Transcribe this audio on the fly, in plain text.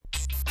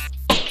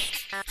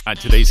On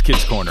today's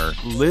Kids Corner,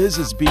 Liz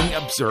is being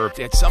observed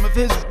at some of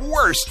his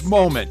worst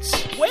moments.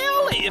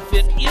 Well, if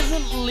it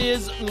isn't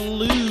Liz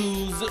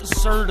lose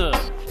Serta.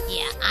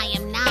 Yeah, I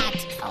am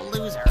not a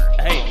loser.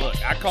 Hey, look,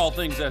 I call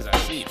things as I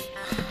see them.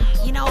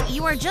 You know,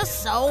 you are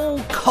just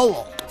so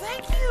cool.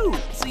 Thank you.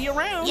 See you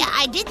around. Yeah,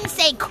 I didn't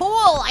say cool.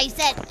 I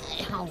said...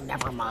 Oh,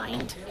 never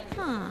mind.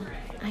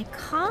 I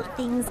call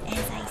things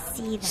as I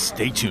see them.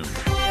 Stay tuned.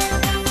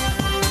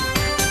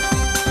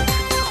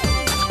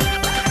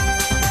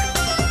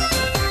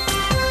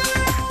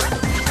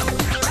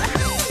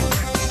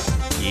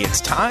 It's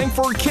time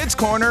for Kids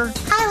Corner.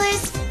 Hi,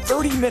 Liz.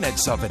 30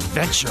 minutes of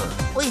adventure.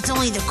 Well, it's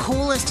only the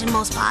coolest and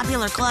most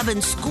popular club in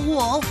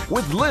school.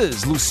 With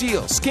Liz,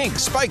 Lucille, Skink,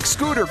 Spike,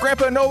 Scooter,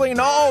 Grandpa Noli, and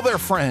all their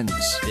friends.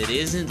 It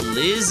isn't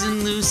Liz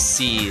and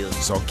Lucille.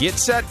 So get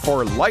set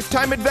for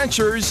lifetime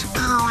adventures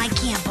Oh, I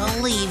can't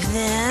believe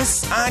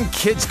this. on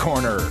Kids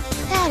Corner.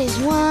 That is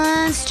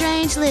one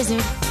strange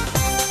lizard.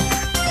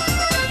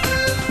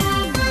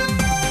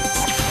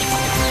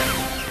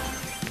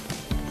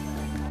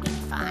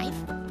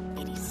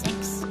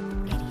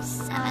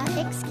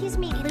 Excuse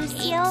me,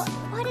 Lucille,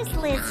 what is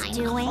Liz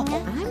doing?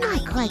 I'm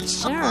not quite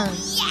sure.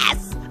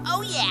 Yes!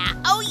 Oh, yeah!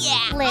 Oh,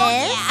 yeah!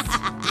 Liz?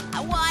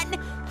 Oh, yeah.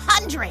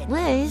 100!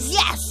 Liz?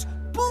 Yes!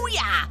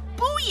 Booyah!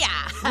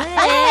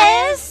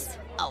 Booyah! Liz?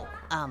 Oh,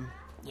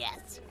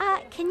 yes.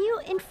 Can you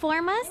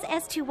inform us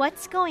as to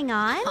what's going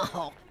on?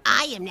 Oh,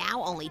 I am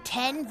now only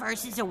 10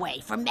 verses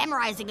away from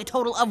memorizing a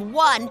total of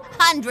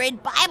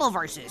 100 Bible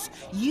verses.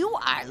 You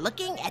are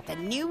looking at the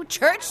new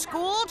church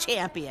school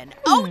champion.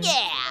 Oh,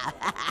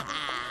 yeah!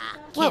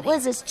 What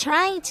Liz is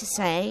trying to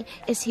say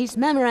is he's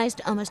memorized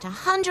almost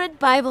 100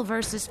 Bible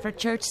verses for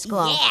church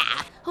school.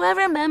 Yeah!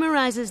 Whoever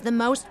memorizes the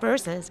most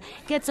verses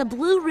gets a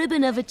blue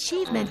ribbon of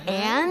achievement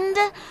and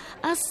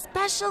a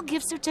special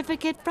gift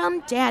certificate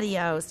from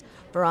Daddy-O's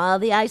for all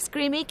the ice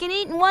cream he can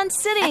eat in one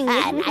sitting.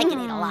 And I can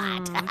eat a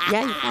lot.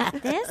 Yeah.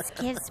 This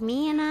gives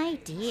me an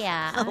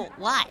idea. Oh,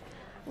 what?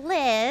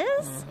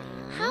 Liz,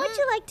 how would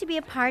you like to be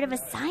a part of a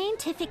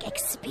scientific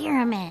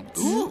experiment?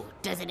 Ooh,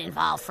 does it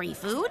involve free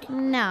food?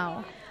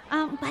 No,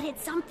 but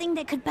it's something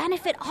that could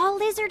benefit all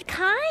lizard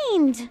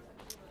kind.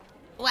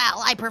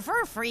 Well, I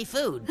prefer free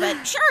food,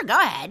 but sure, go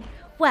ahead.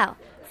 Well,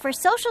 for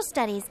social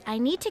studies, I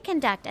need to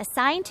conduct a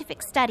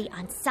scientific study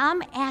on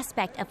some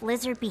aspect of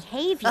lizard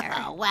behavior.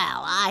 Oh,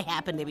 well, I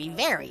happen to be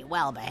very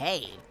well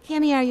behaved.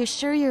 Chamy, are you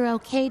sure you're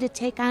okay to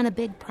take on a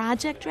big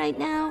project right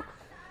now?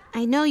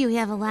 I know you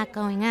have a lot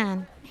going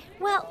on.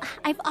 Well,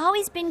 I've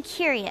always been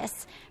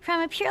curious,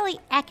 from a purely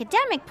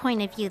academic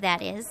point of view,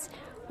 that is,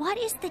 what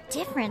is the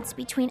difference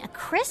between a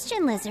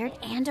Christian lizard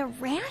and a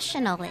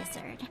rational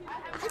lizard?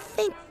 I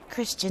think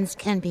Christians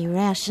can be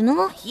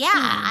rational. Yeah,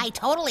 I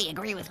totally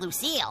agree with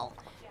Lucille.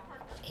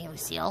 Hey,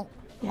 Lucille,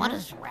 what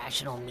does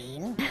rational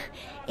mean?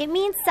 It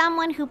means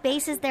someone who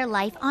bases their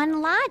life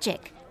on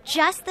logic,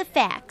 just the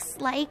facts,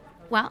 like,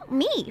 well,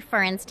 me,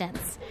 for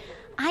instance.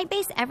 I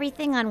base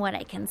everything on what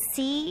I can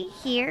see,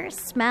 hear,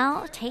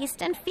 smell,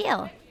 taste, and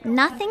feel.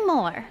 Nothing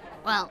more.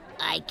 Well,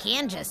 I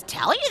can just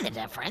tell you the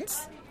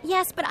difference.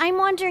 Yes, but I'm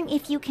wondering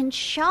if you can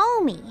show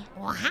me.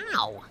 Well,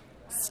 how?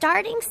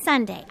 Starting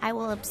Sunday, I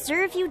will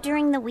observe you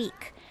during the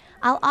week.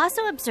 I'll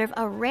also observe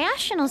a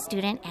rational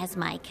student as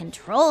my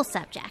control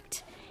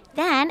subject.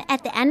 Then,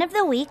 at the end of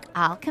the week,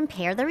 I'll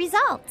compare the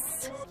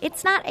results.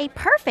 It's not a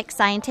perfect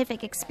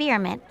scientific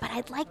experiment, but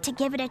I'd like to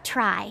give it a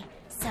try.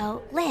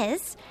 So,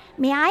 Liz,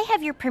 may I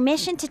have your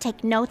permission to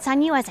take notes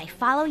on you as I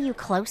follow you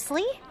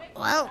closely?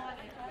 Well,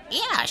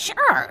 yeah,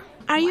 sure.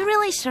 Are you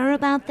really sure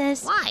about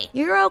this? Why?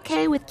 You're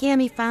okay with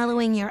Chamy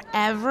following your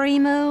every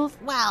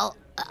move? Well,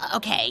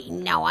 okay,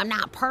 no, I'm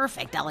not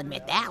perfect, I'll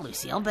admit that,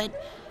 Lucille, but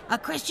a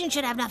Christian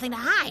should have nothing to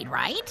hide,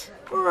 right?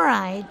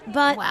 Right,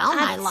 but... Well,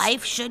 my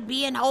life should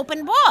be an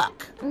open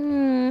book.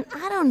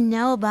 I don't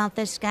know about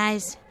this,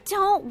 guys.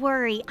 Don't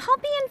worry, I'll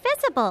be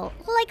invisible,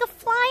 like a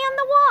fly on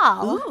the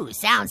wall. Ooh,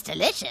 sounds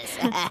delicious.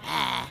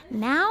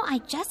 Now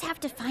I just have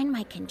to find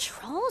my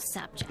control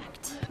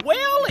subject.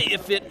 Well,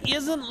 if it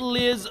isn't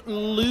Liz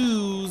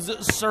lose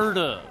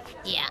Serta.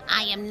 Yeah,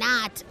 I am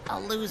not a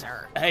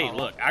loser. Hey,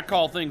 look, I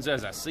call things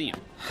as I see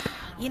them.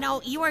 You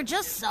know, you are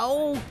just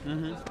so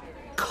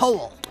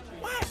cool.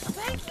 What?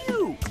 Thank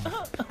you.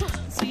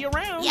 See you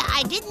around. Yeah,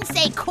 I didn't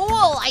say cool.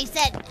 I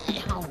said...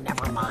 Oh,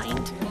 never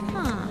mind.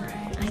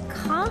 I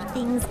call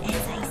things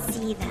as I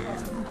see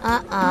them.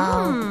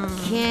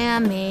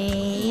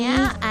 Chamy.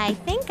 Yeah, I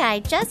think I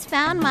just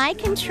found my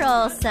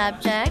control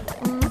subject.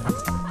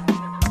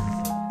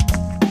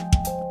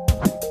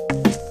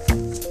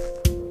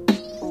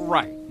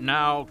 Right.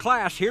 Now,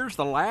 class, here's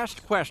the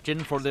last question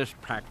for this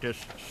practice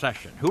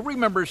session. Who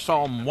remembers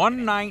Psalm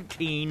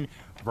 119,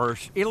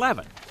 verse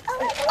 11?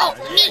 Oh,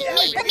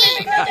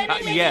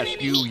 me.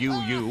 Yes,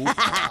 you.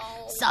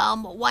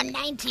 Psalm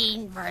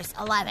 119, verse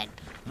 11.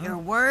 Your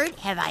word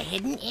have I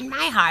hidden in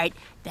my heart,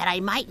 that I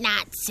might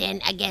not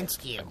sin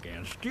against you.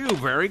 Against you.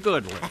 Very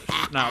good, Liz.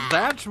 Now,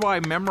 that's why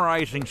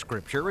memorizing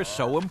Scripture is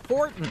so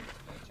important.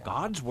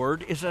 God's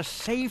word is a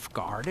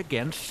safeguard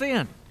against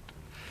sin.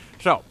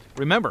 So,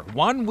 Remember,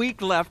 1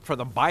 week left for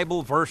the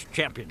Bible Verse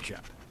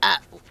Championship.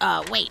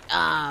 Wait,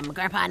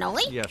 Grandpa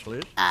Noli? Yes,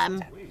 Liz?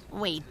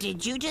 Wait,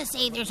 did you just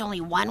say there's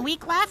only 1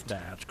 week left?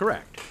 That's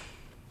correct.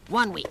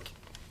 1 week.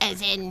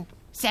 As in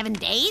 7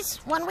 days?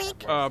 1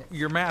 week?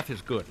 Your math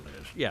is good,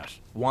 Liz. Yes,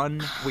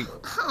 1 week.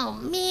 Oh,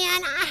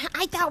 man,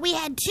 I thought we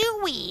had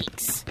 2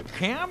 weeks.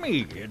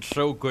 Chamy, it's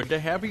so good to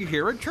have you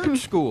here at church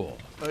school.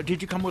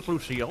 Did you come with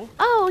Lucille?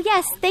 Oh,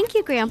 yes, thank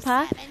you,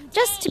 Grandpa.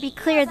 Just to be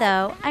clear,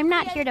 though, I'm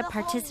not here to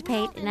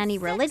participate in any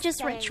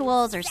religious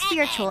rituals or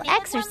spiritual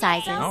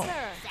exercises. No.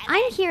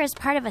 I'm here as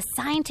part of a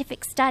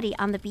scientific study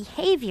on the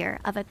behavior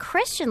of a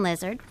Christian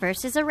lizard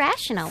versus a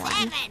rational one.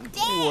 7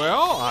 days!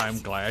 Well, I'm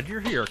glad you're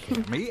here,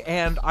 Chamy,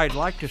 and I'd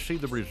like to see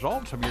the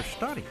results of your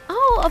study.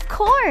 Oh, of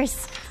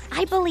course.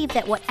 I believe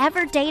that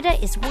whatever data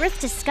is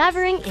worth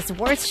discovering is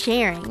worth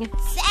sharing.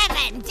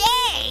 7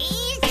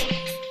 days?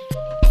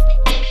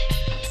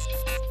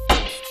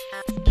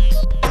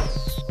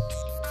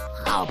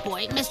 Oh,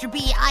 boy, Mr.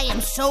 B, I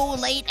am so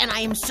late and I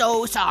am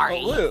so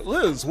sorry.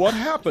 Liz, what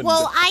happened?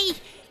 Well, I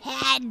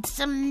had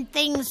some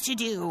things to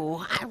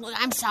do.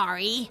 I'm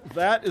sorry.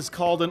 That is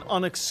called an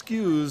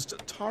unexcused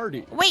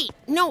tardy. Wait,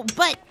 no,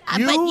 but...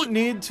 You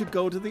need to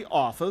go to the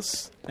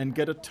office and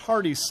get a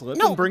tardy slip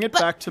No, and bring it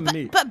back to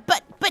me. But,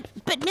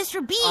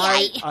 Mr. B,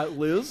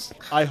 Liz,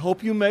 I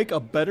hope you make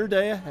a better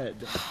day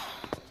ahead.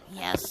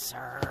 Yes,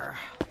 sir.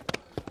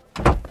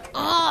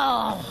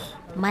 Oh...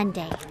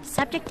 Monday,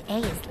 Subject A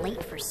is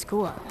late for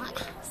school.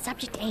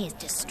 Subject A is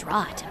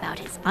distraught about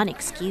his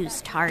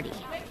unexcused tardy.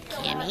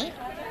 Chamy,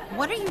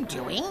 what are you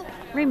doing?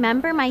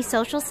 Remember my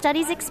social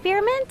studies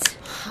experiment?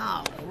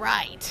 Oh,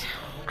 right.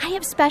 I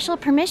have special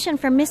permission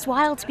from Miss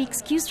Wilde to be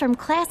excused from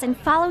class and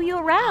follow you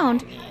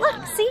around.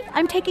 Look, see,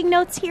 I'm taking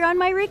notes here on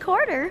my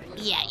recorder.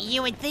 Yeah,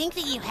 you would think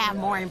that you have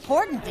more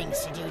important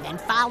things to do than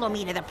follow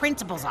me to the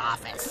principal's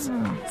office.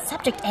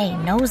 Subject A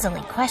nosily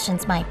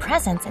questions my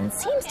presence and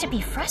seems to be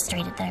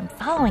frustrated that I'm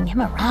following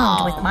him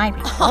around with my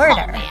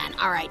recorder. Oh, man.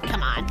 All right,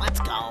 come on, let's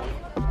go.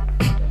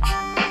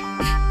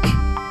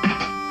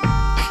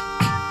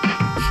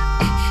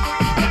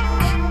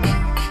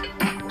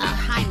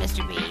 Hi,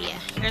 Mr. B.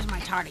 Here's my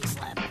tardy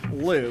slip.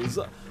 Liz,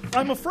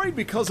 I'm afraid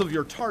because of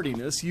your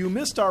tardiness, you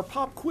missed our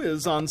pop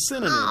quiz on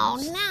synonyms.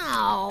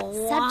 Oh,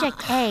 no.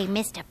 Subject A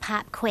missed a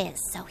pop quiz,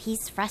 so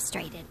he's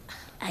frustrated.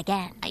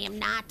 Again. I am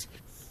not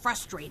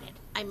frustrated.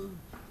 I'm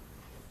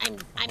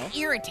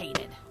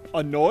irritated.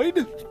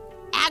 Annoyed?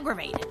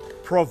 Aggravated.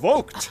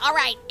 Provoked. All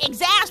right,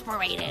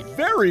 exasperated.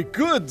 Very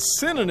good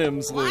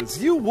synonyms, Liz.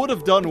 What? You would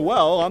have done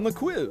well on the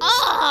quiz.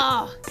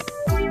 Oh!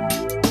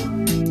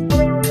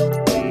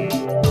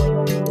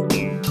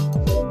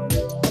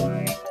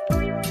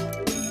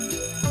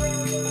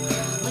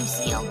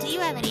 Lucille, do you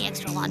have any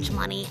extra lunch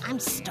money? I'm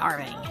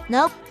starving.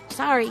 Nope,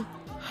 sorry.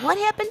 What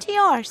happened to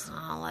yours?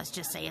 Oh, let's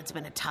just say it's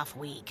been a tough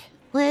week.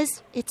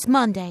 Liz, it's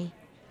Monday.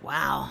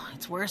 Wow,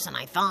 it's worse than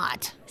I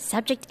thought.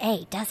 Subject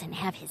A doesn't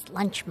have his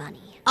lunch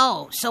money.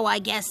 Oh, so I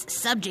guess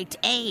Subject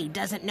A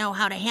doesn't know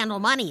how to handle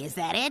money, is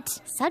that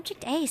it?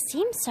 Subject A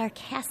seems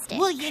sarcastic.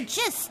 Will you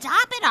just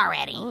stop it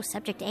already? Oh,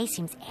 Subject A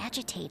seems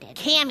agitated.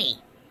 Chamy,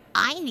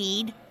 I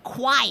need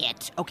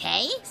quiet,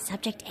 okay?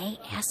 Subject A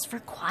asks for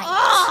quiet.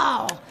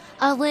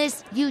 Oh!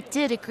 Liz, you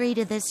did agree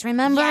to this,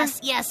 remember?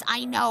 Yes,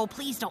 I know.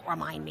 Please don't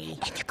remind me.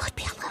 And you could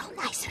be a little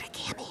nicer to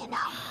Chamy, you know.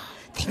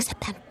 Things have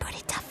been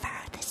pretty tough for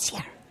her this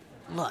year.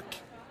 Look,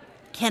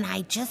 can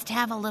I just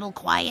have a little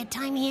quiet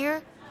time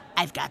here?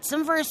 I've got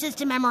some verses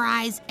to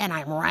memorize, and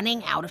I'm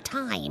running out of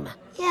time.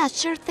 Yeah,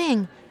 sure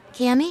thing.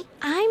 Chamy?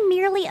 I'm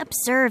merely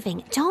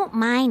observing. Don't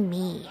mind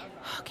me.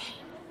 Okay.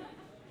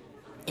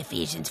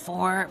 Ephesians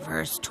 4,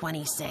 verse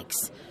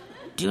 26.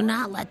 Do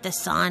not let the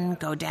sun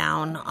go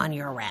down on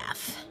your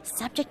wrath.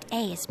 Subject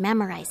A is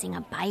memorizing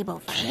a Bible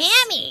verse.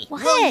 Chamy!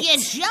 What? Will you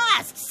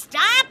just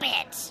stop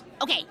it?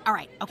 Okay, all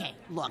right, okay,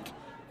 look.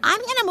 I'm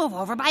gonna move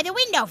over by the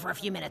window for a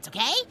few minutes,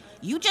 okay?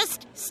 You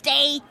just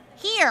stay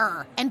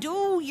here and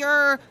do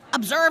your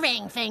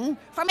observing thing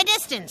from a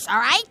distance, all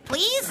right?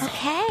 Please?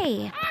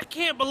 Okay. I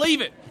can't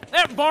believe it.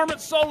 That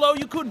varmint's so low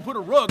you couldn't put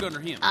a rug under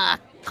him.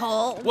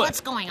 Cole,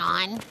 what's going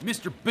on?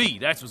 Mr. B,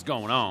 that's what's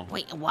going on.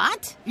 Wait,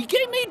 what? He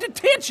gave me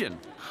detention.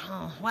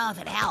 Oh, well, if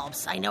it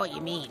helps, I know what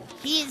you mean.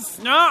 He's...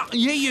 No,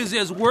 he is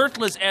as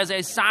worthless as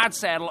a side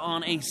saddle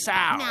on a sow.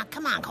 Now,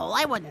 come on, Cole,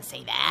 I wouldn't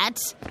say that.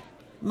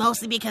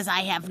 Mostly because I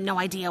have no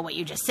idea what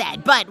you just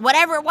said. But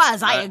whatever it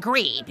was, I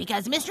agree.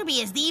 Because Mr.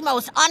 B is the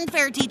most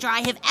unfair teacher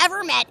I have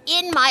ever met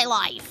in my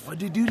life. What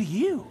did he do to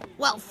you?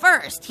 Well,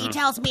 first, he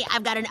tells me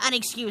I've got an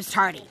unexcused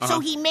tardy.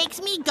 So he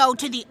makes me go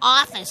to the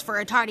office for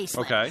a tardy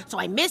slip. Okay. So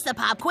I miss the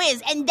pop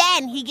quiz, and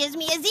then he gives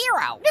me a 0.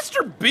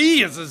 Mr.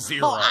 B is a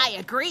 0. Oh, I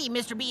agree.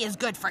 Mr. B is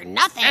good for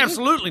nothing.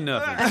 Absolutely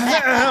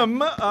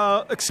nothing.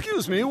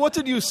 Excuse me, what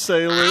did you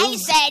say, Liz?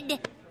 I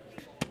said...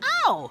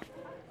 Oh.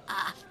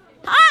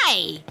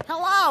 Hi.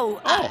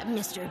 Hello,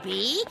 Mr.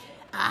 B.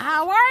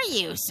 How are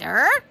you,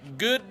 sir?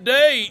 Good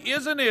day,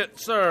 isn't it,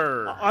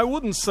 sir? I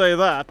wouldn't say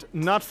that.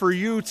 Not for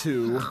you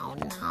two. Oh,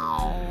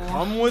 no.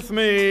 Come with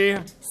me.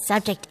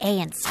 Subject A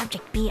and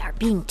Subject B are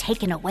being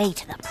taken away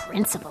to the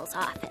principal's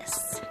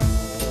office.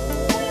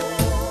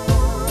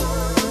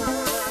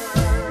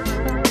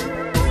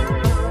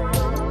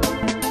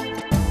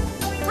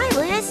 Hi,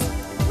 Liz.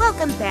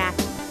 Welcome back.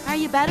 Are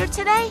you better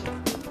today?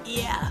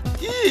 Yeah.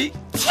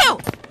 Chew!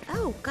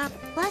 Oh, God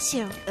bless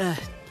you.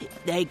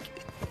 Thank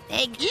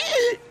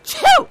you.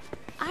 Chew!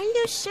 Are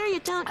you sure you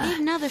don't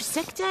need another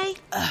sick day?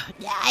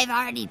 I've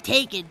already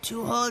taken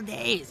 2 whole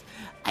days.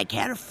 I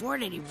can't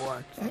afford any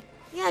more.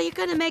 Yeah, you're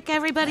gonna make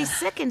everybody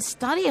sick in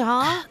study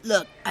hall.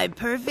 Look, I'm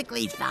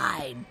perfectly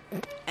fine.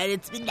 And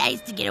it's been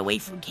nice to get away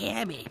from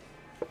Chamy.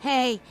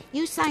 Hey,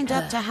 you signed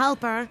up to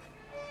help her.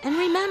 And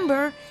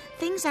remember,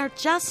 things are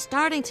just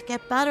starting to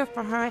get better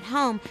for her at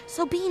home,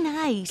 so be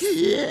nice.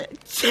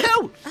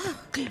 Chew!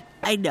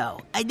 I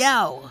know.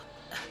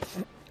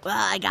 Well,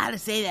 I gotta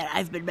say that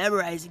I've been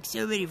memorizing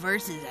so many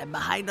verses, I'm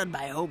behind on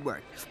my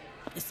homework,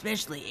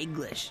 especially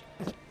English.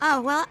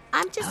 Oh, well,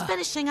 I'm just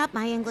finishing up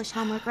my English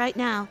homework right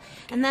now,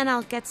 and then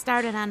I'll get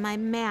started on my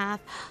math.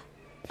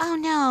 Oh,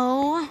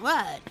 no.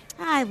 What?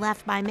 I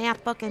left my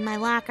math book in my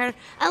locker.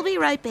 I'll be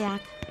right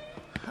back.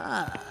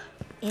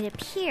 It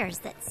appears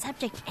that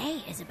Subject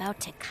A is about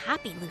to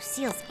copy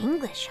Lucille's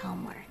English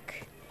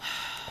homework.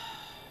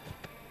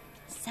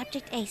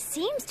 Subject A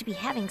seems to be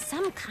having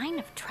some kind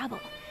of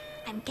trouble.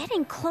 I'm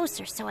getting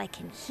closer so I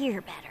can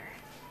hear better.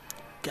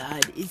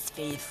 God is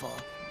faithful.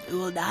 It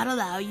will not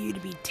allow you to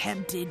be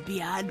tempted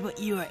beyond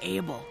what you are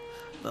able,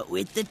 but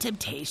with the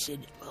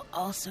temptation will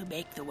also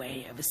make the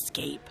way of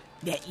escape,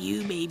 that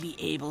you may be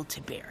able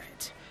to bear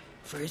it.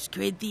 1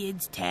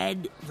 Corinthians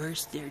 10,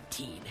 verse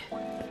 13.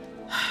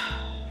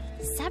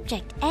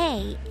 Subject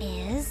A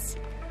is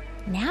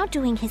now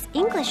doing his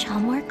English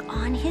homework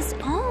on his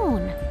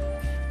own.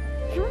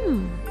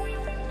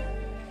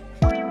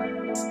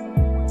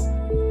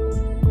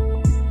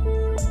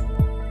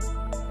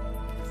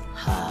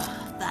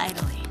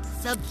 Finally,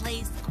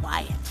 someplace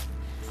quiet.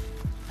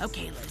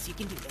 Okay, Liz, you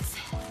can do this.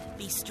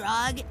 Be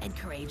strong and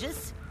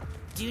courageous.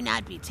 Do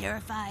not be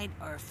terrified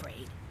or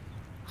afraid.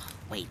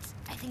 Wait,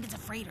 I think it's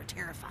afraid or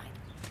terrified.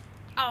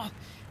 Oh,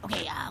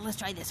 okay, let's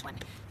try this one.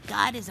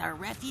 God is our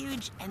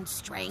refuge and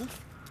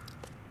strength.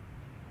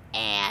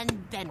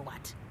 And then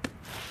what?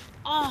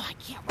 Oh, I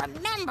can't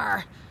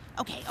remember.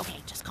 Okay,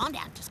 just calm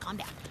down,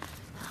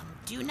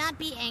 do not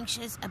be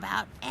anxious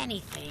about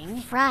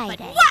anything. Friday.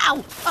 But,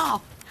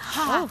 wow!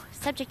 Oh,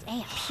 Subject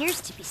A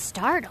appears to be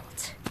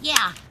startled.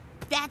 Yeah,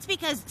 that's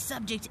because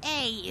Subject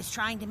A is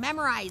trying to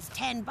memorize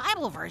 10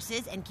 Bible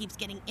verses and keeps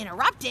getting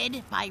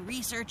interrupted by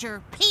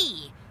Researcher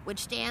P, which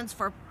stands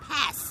for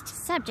pest.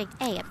 Subject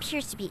A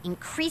appears to be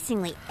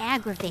increasingly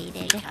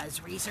aggravated.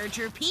 Because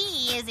Researcher P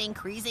is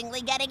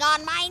increasingly getting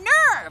on my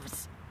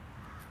nerves.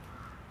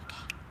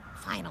 Okay,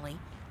 finally,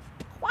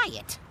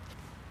 quiet.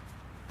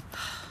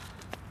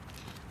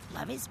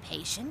 Love is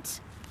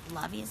patient.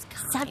 Love is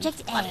kind.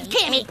 Subject A.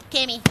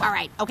 Chamy. All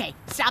right, okay,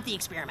 stop the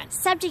experiment.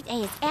 Subject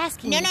A is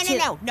asking you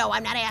to... No,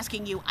 I'm not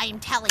asking you. I am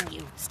telling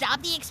you.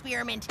 Stop the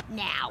experiment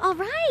now. All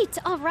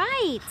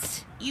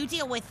right. You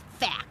deal with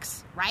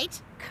facts, right?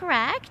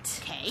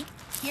 Correct. Okay,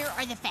 here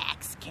are the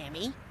facts,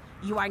 Chamy.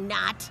 You are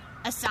not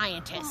a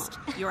scientist.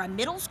 You're a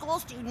middle school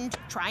student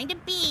trying to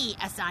be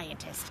a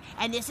scientist.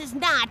 And this is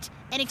not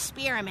an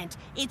experiment.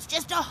 It's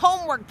just a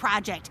homework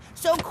project.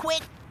 So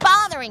quit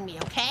bothering me,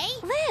 okay?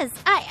 Liz,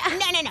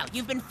 No.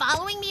 You've been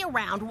following me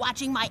around,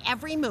 watching my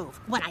every move.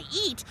 When I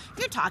eat,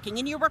 you're talking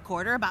in your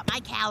recorder about my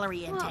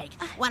calorie intake.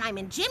 When I'm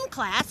in gym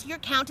class, you're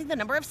counting the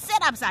number of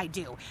sit-ups I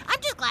do. I'm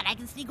just glad I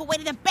can sneak away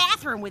to the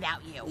bathroom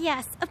without you.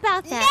 Yes,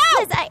 about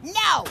that.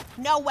 No! Liz,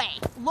 No way.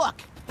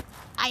 Look,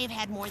 I have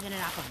had more than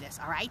enough of this,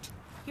 all right?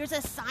 Here's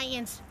a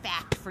science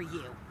fact for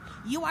you.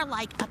 You are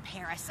like a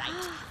parasite,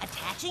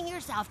 attaching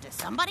yourself to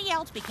somebody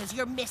else because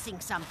you're missing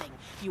something.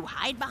 You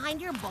hide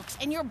behind your books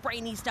and your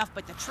brainy stuff,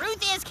 but the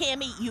truth is,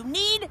 Chamy, you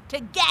need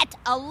to get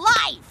a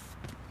life.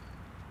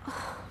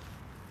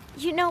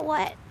 You know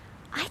what?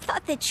 I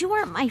thought that you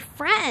were my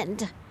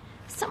friend.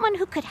 Someone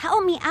who could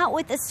help me out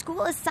with a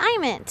school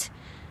assignment.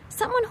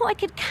 Someone who I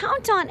could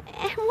count on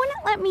and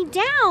wouldn't let me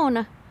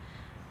down.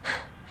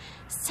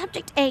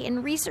 Subject A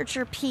and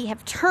Researcher P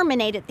have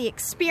terminated the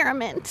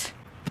experiment.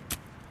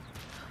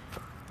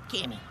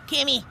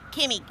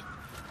 Chamy.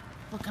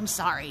 Look, I'm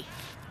sorry.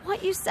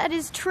 What you said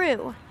is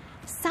true.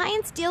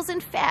 Science deals in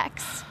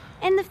facts.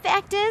 And the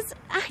fact is,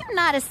 I'm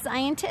not a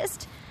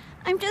scientist.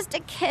 I'm just a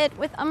kid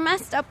with a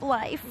messed up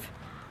life.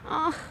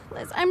 Oh,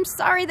 Liz, I'm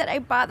sorry that I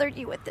bothered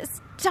you with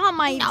this dumb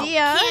idea.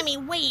 No,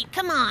 Chamy, wait,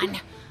 come on.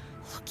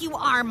 Look, you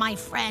are my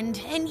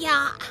friend. And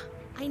yeah,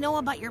 I know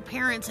about your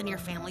parents and your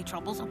family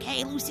troubles,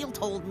 okay? Lucille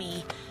told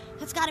me.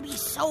 It's gotta be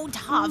so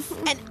tough.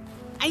 And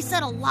I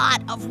said a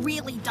lot of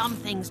really dumb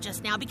things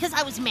just now because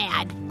I was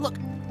mad. Look,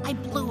 I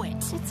blew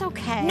it. It's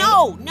okay.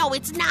 No,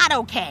 it's not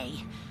okay.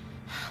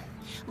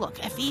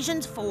 Look,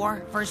 Ephesians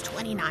 4, verse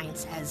 29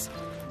 says,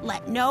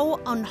 "Let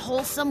no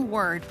unwholesome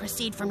word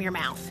proceed from your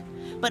mouth,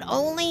 but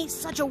only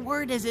such a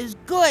word as is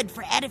good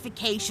for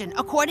edification,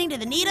 according to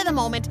the need of the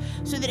moment,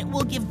 so that it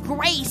will give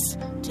grace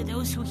to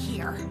those who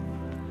hear.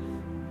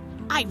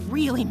 I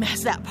really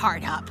messed that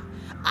part up.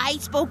 I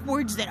spoke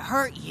words that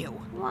hurt you.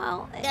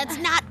 Well, That's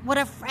not what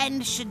a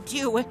friend should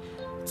do.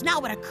 It's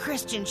not what a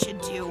Christian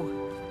should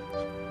do.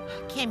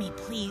 Chamy,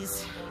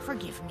 please,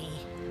 forgive me.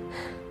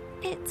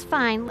 it's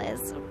fine,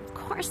 Liz. Of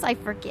course I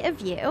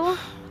forgive you.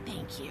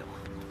 Thank you.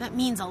 That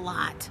means a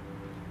lot.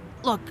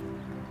 Look,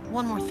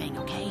 one more thing,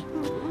 okay?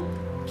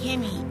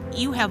 Chamy,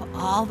 you have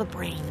all the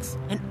brains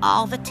and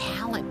all the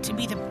talent to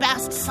be the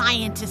best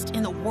scientist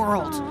in the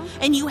world.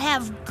 And you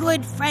have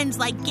good friends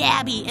like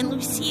Gabby and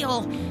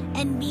Lucille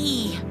and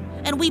me.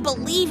 And we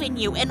believe in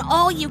you and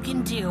all you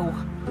can do.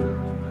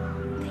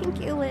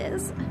 Thank you,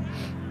 Liz.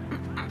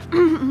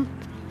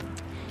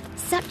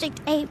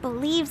 Subject A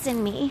believes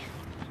in me.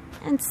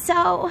 And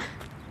so,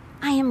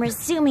 I am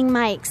resuming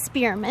my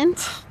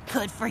experiment.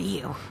 Good for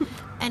you.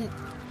 And,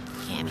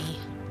 Chamy,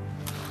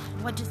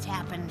 what just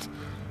happened?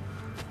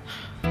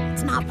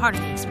 It's not part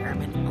of the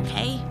experiment,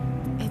 okay?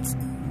 It's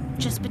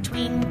just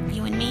between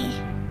you and me.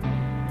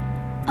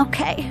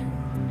 Okay.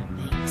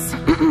 Thanks.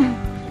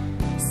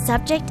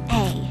 Subject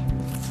A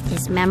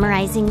is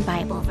memorizing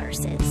Bible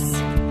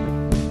verses.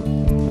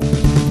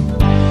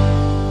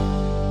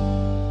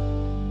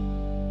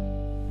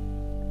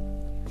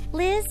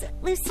 Liz,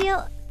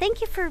 Lucille,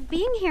 thank you for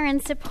being here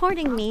and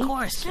supporting me. Of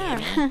course,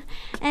 Chamy.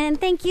 And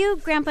thank you,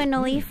 Grandpa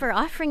Noli, for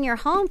offering your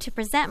home to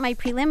present my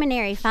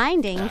preliminary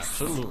findings.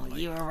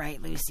 Absolutely. You were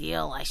right,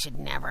 Lucille. I should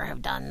never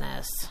have done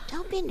this.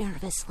 Don't be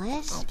nervous,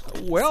 Liz.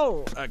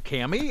 Well,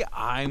 Chamy,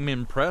 I'm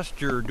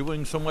impressed you're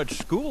doing so much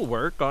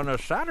schoolwork on a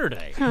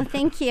Saturday. Oh,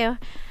 thank you.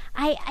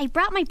 I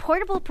brought my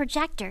portable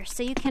projector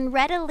so you can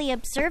readily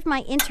observe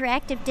my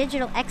interactive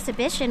digital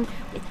exhibition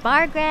with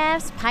bar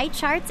graphs, pie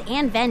charts,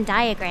 and Venn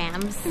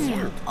diagrams.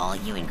 Yeah, all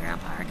you and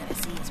Grandpa are going to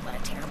see is what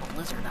a terrible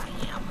lizard I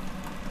am.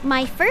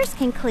 My first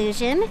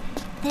conclusion,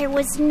 there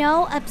was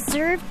no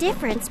observed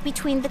difference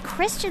between the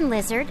Christian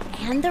lizard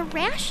and the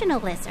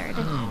rational lizard.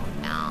 Oh,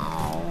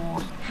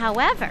 no.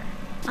 However,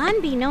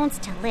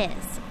 unbeknownst to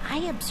Liz, I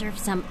observed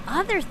some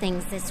other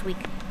things this week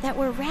that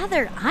were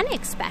rather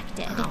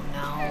unexpected. Oh,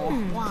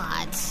 no.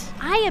 What?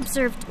 I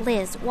observed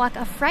Liz walk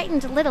a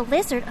frightened little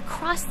lizard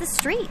across the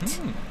street.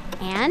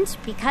 And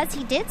because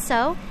he did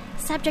so,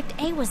 Subject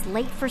A was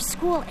late for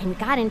school and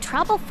got in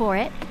trouble for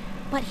it,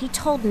 but he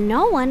told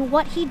no one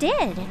what he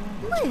did.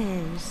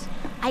 Liz.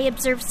 I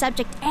observed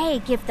Subject A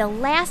give the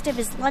last of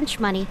his lunch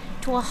money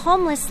to a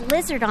homeless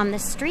lizard on the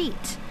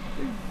street.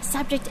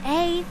 Subject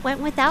A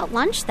went without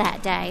lunch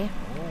that day.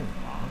 Oh,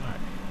 my.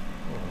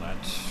 Well,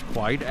 that's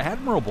quite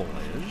admirable,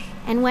 Liz.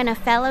 And when a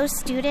fellow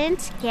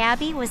student,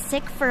 Gabby, was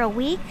sick for a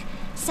week,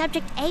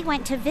 Subject A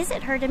went to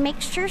visit her to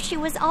make sure she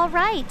was all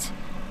right.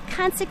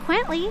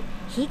 Consequently,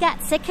 he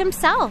got sick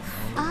himself.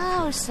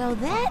 Oh, so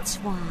that's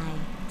why.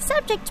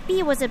 Subject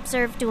B was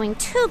observed doing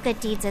two good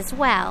deeds as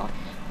well,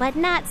 but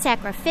not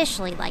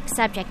sacrificially like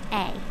Subject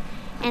A.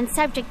 And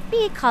Subject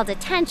B called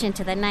attention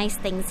to the nice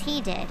things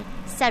he did.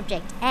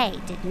 Subject A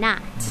did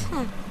not.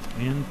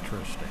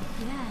 Interesting.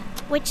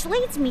 Which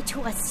leads me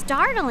to a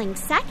startling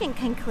second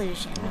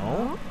conclusion.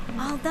 Oh?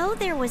 Although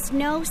there was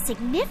no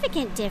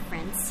significant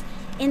difference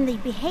in the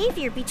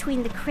behavior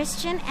between the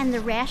Christian and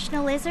the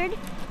rational lizard,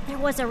 there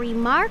was a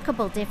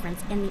remarkable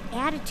difference in the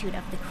attitude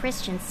of the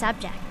Christian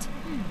subject.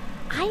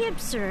 I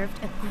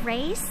observed a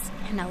grace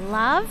and a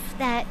love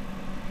that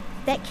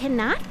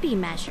cannot be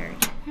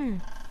measured.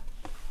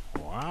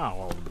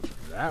 Wow,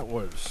 that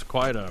was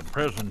quite a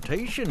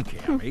presentation,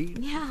 Chamy.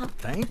 Yeah.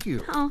 Thank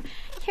you. Oh,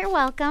 you're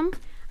welcome.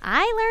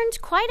 I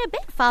learned quite a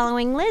bit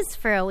following Liz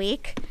for a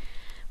week.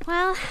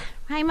 Well,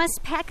 I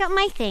must pack up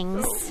my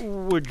things.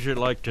 Would you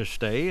like to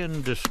stay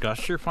and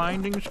discuss your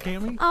findings,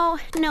 Chamy? Oh,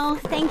 no,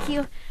 thank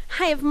you.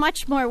 I have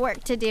much more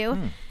work to do.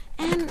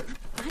 And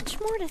much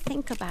more to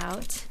think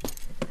about.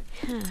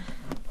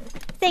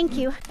 Thank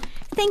you.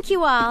 Thank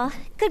you all.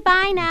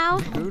 Goodbye now.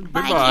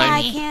 Goodbye.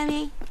 Bye,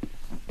 Chamy.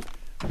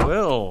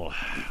 Well,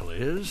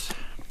 Liz.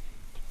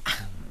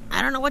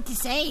 I don't know what to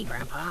say,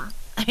 Grandpa.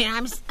 I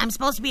mean, I'm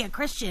supposed to be a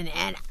Christian,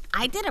 and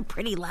I did a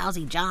pretty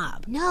lousy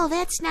job. No,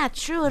 that's not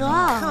true at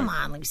all. Come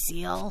on,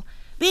 Lucille.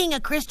 Being a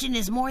Christian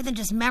is more than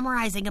just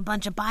memorizing a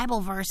bunch of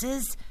Bible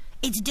verses.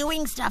 It's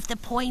doing stuff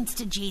that points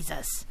to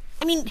Jesus.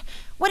 I mean,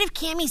 what if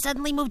Chamy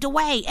suddenly moved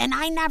away and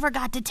I never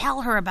got to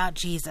tell her about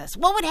Jesus?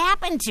 What would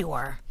happen to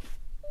her?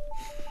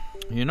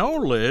 You know,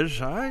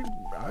 Liz, I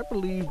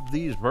believe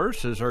these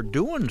verses are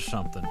doing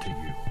something to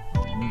you.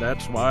 And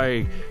that's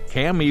why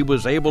Chamy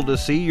was able to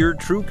see your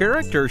true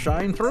character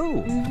shine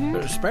through,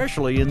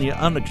 especially in the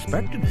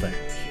unexpected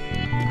things.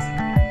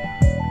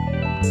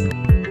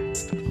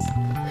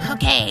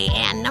 Okay,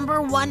 and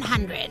number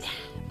 100.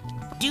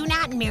 Do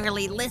not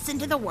merely listen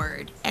to the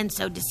word and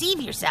so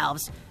deceive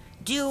yourselves.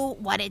 Do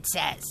what it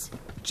says.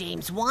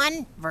 James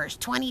 1, verse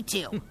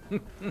 22.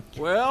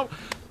 Well,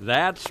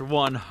 that's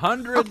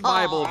 100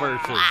 Bible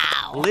verses.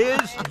 Wow.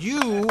 Liz,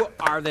 you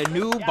are the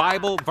new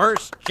Bible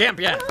verse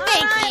champion.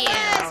 Thank you.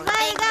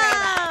 Thank you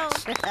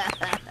very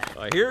much.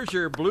 I here's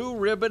your blue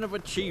ribbon of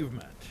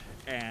achievement.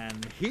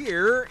 And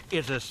here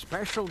is a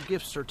special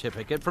gift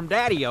certificate from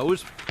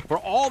Daddy-O's for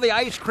all the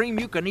ice cream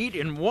you can eat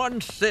in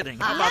one sitting.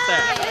 How about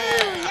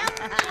that?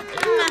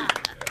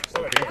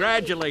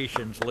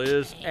 Congratulations,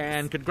 Liz,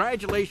 and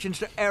congratulations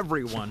to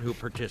everyone who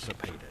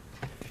participated.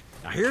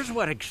 Now, here's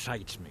what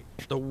excites me.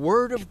 The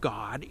Word of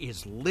God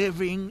is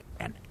living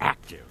and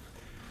active.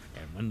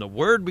 And when the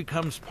Word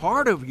becomes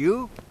part of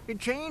you, it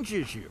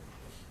changes you.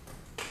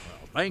 Well,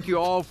 thank you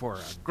all for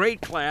a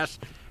great class,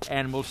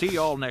 and we'll see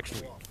you all next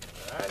week.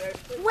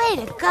 Way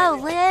to go,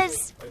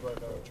 Liz.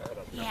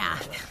 Yeah,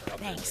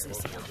 thanks,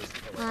 Lucille.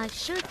 I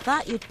sure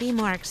thought you'd be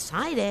more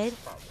excited.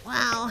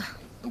 Well,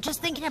 I'm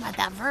just thinking about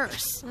that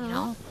verse. You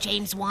know,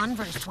 James 1,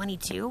 verse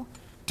 22.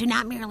 Do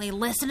not merely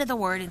listen to the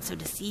word and so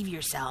deceive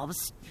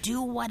yourselves.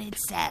 Do what it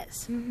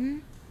says. Mm-hmm.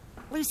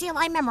 Lucille,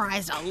 I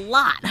memorized a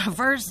lot of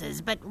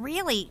verses, but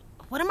really,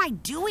 what am I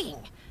doing?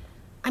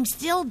 I'm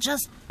still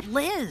just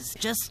Liz,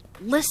 just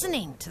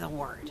listening to the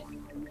word.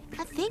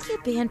 I think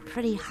you're being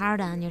pretty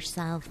hard on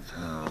yourself.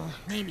 Oh,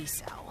 maybe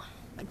so.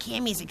 But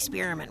Chamy's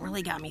experiment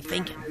really got me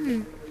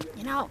thinking.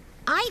 You know,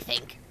 I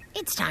think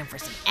it's time for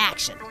some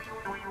action.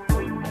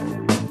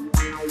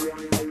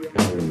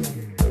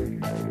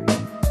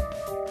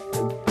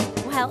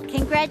 Well,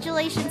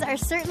 congratulations are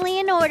certainly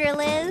in order,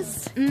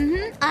 Liz.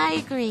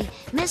 I agree.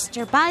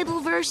 Mr. Bible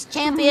Verse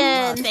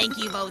Champion. Thank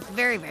you both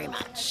very, very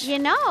much. You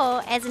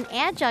know, as an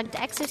adjunct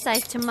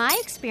exercise to my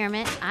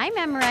experiment, I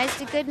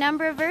memorized a good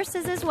number of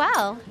verses as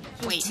well.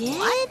 Wait,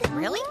 what?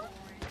 Really?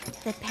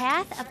 The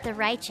path of the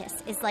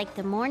righteous is like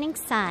the morning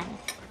sun,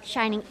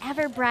 shining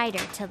ever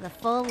brighter till the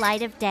full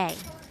light of day.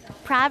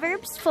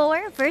 Proverbs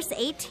 4, verse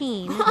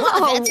 18.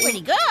 Whoa, that's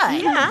pretty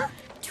good. Yeah.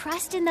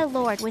 Trust in the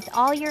Lord with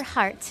all your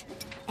heart,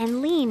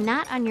 and lean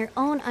not on your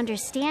own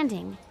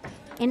understanding.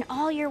 In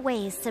all your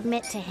ways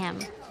submit to him,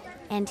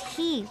 and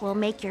he will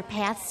make your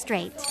path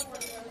straight.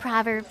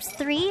 Proverbs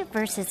 3,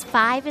 verses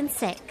 5 and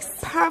 6.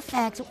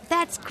 Perfect.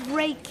 That's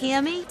great,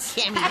 Chamy.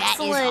 Chamy, that is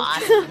Excellent.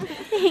 awesome.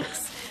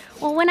 Thanks.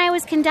 Well, when I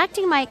was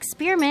conducting my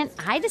experiment,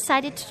 I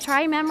decided to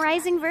try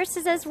memorizing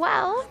verses as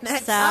well.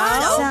 That's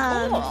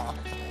so cool.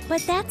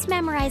 But that's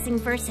memorizing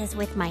verses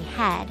with my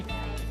head.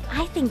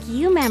 I think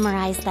you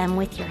memorize them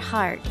with your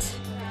heart.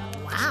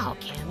 Wow,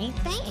 Chamy,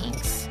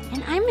 thanks.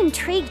 And I'm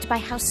intrigued by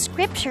how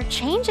Scripture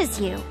changes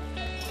you.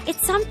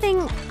 It's something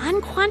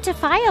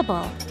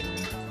unquantifiable.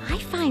 I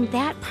find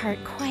that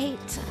part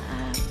quite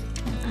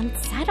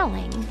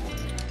unsettling.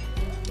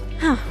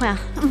 Oh, well,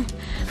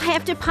 I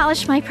have to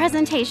polish my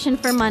presentation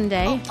for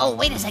Monday. Oh,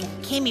 wait a second.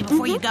 Chamy,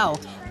 before you go,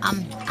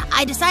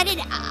 I decided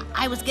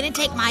I was going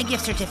to take my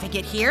gift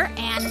certificate here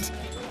and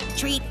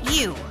treat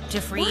you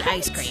to free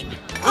ice cream.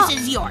 This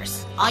is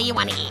yours. All you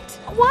want to eat.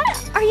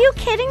 What? Are you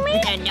kidding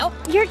me? Nope.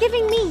 You're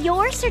giving me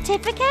your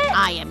certificate?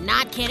 I am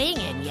not kidding,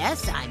 and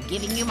yes, I'm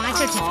giving you my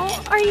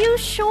certificate. Are you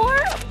sure?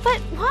 But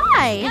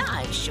why? Yeah,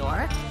 I'm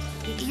sure.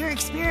 Your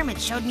experiment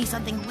showed me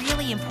something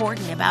really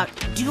important about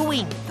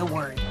doing the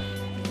word,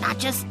 not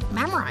just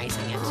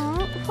memorizing it.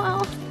 Oh,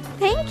 well,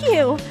 thank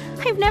you.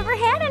 I've never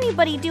had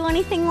anybody do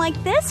anything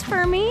like this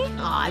for me. Oh,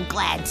 I'm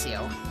glad to.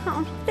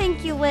 Oh,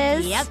 thank you,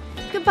 Liz. Yep.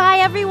 Goodbye,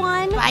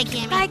 everyone. Bye,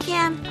 Chamy. Bye,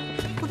 Cam.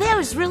 Well, that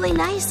was really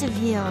nice of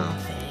you. Oh,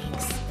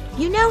 thanks.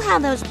 You know how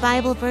those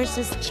Bible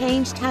verses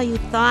changed how you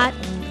thought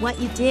and what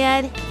you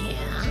did?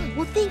 Yeah.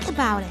 Well, think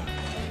about it.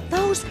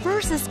 Those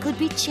verses could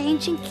be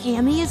changing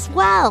Chamy as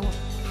well.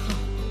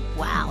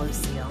 Wow,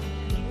 Lucille.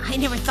 I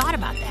never thought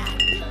about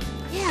that.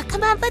 Yeah,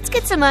 come on, let's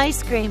get some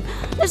ice cream.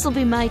 This'll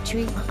be my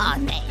treat. Oh,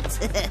 thanks.